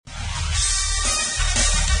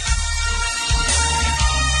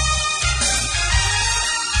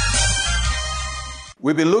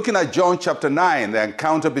We've been looking at John chapter 9, the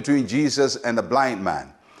encounter between Jesus and the blind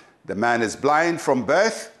man. The man is blind from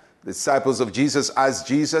birth. The disciples of Jesus asked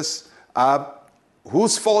Jesus,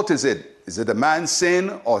 whose fault is it? Is it the man's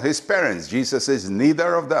sin or his parents? Jesus says,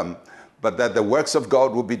 neither of them, but that the works of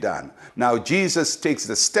God will be done. Now, Jesus takes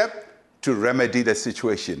the step to remedy the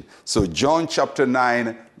situation. So John chapter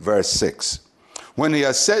 9, verse 6. When he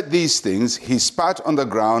had said these things, he spat on the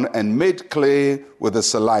ground and made clay with the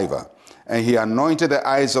saliva, and he anointed the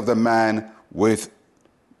eyes of the man with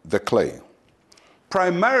the clay.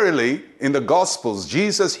 Primarily in the Gospels,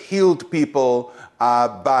 Jesus healed people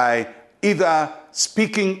by either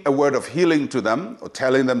speaking a word of healing to them or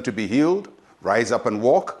telling them to be healed, rise up and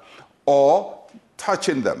walk, or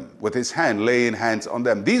touching them with his hand, laying hands on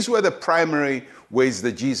them. These were the primary ways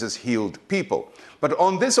that Jesus healed people. But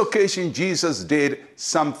on this occasion, Jesus did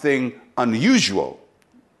something unusual,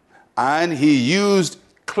 and he used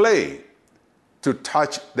clay to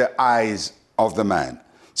touch the eyes of the man.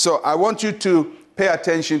 So I want you to pay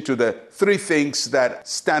attention to the three things that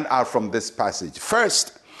stand out from this passage.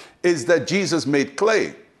 First is that Jesus made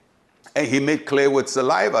clay. And he made clay with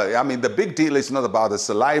saliva. I mean, the big deal is not about the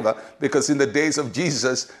saliva, because in the days of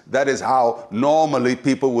Jesus, that is how normally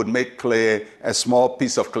people would make clay, a small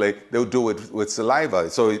piece of clay. They would do it with saliva.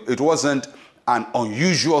 So it wasn't an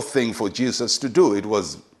unusual thing for Jesus to do. It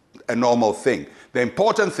was a normal thing. The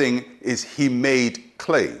important thing is he made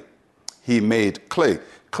clay. He made clay.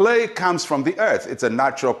 Clay comes from the earth. It's a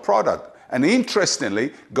natural product. And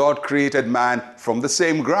interestingly, God created man from the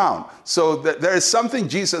same ground. So there is something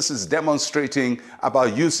Jesus is demonstrating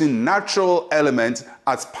about using natural elements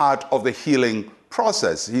as part of the healing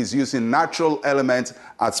process. He's using natural elements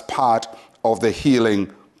as part of the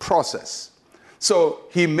healing process. So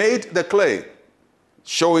he made the clay,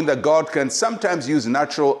 showing that God can sometimes use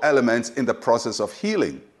natural elements in the process of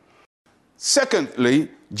healing. Secondly,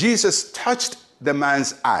 Jesus touched the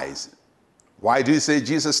man's eyes. Why do you say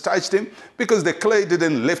Jesus touched him? Because the clay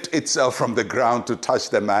didn't lift itself from the ground to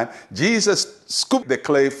touch the man. Jesus scooped the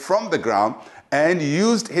clay from the ground and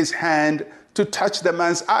used his hand to touch the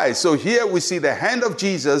man's eyes. So here we see the hand of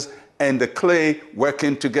Jesus and the clay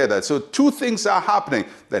working together. So two things are happening: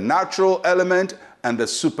 the natural element and the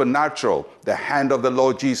supernatural, the hand of the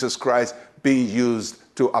Lord Jesus Christ being used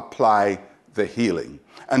to apply the healing.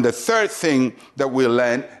 And the third thing that we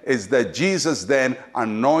learn is that Jesus then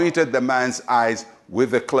anointed the man's eyes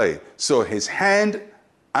with the clay. So his hand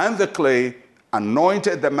and the clay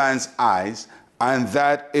anointed the man's eyes, and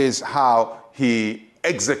that is how he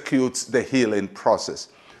executes the healing process.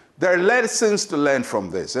 There are lessons to learn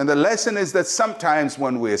from this. And the lesson is that sometimes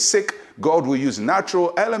when we're sick, God will use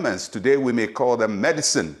natural elements. Today we may call them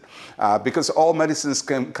medicine, because all medicines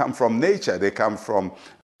can come from nature. They come from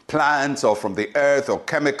plants or from the earth, or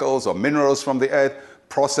chemicals or minerals from the earth,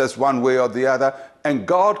 processed one way or the other. And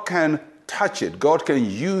God can touch it. God can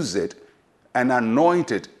use it and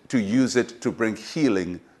anoint it to use it to bring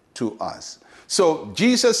healing to us. So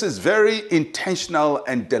Jesus is very intentional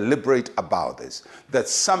and deliberate about this, that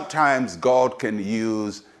sometimes God can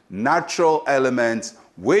use natural elements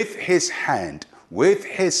with his hand, with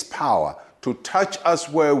his power, to touch us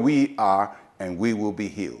where we are, and we will be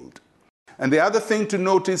healed. And the other thing to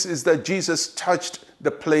notice is that Jesus touched the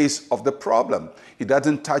place of the problem. He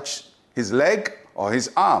doesn't touch his leg or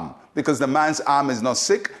his arm, because the man's arm is not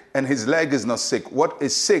sick and his leg is not sick. What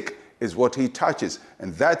is sick is what he touches.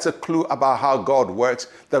 And that's a clue about how God works,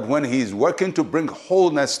 that when he's working to bring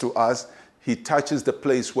wholeness to us, he touches the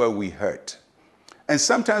place where we hurt. And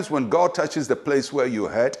sometimes when God touches the place where you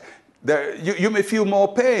hurt, you may feel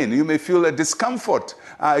more pain. You may feel a discomfort.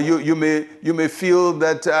 You may feel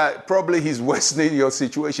that probably he's worsening your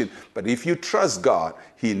situation. But if you trust God,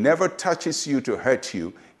 he never touches you to hurt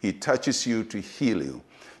you. He touches you to heal you.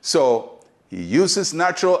 So he uses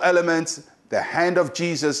natural elements. The hand of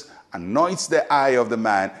Jesus anoints the eye of the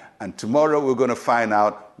man. And tomorrow we're going to find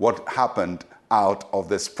out what happened out of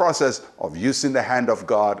this process of using the hand of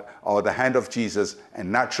God or the hand of Jesus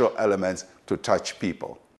and natural elements to touch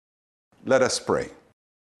people. Let us pray.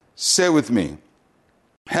 Say with me,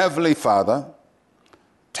 Heavenly Father,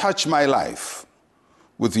 touch my life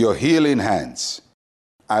with your healing hands.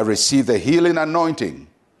 I receive the healing anointing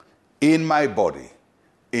in my body.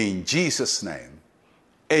 In Jesus' name,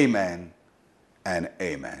 amen and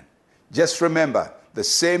amen. Just remember, the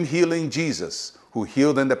same healing Jesus who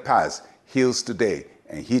healed in the past heals today,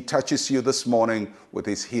 and he touches you this morning with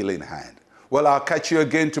his healing hand. Well, I'll catch you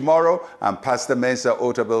again tomorrow. I'm Pastor Mensa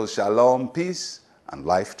Otabil. Shalom, peace, and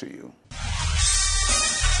life to you.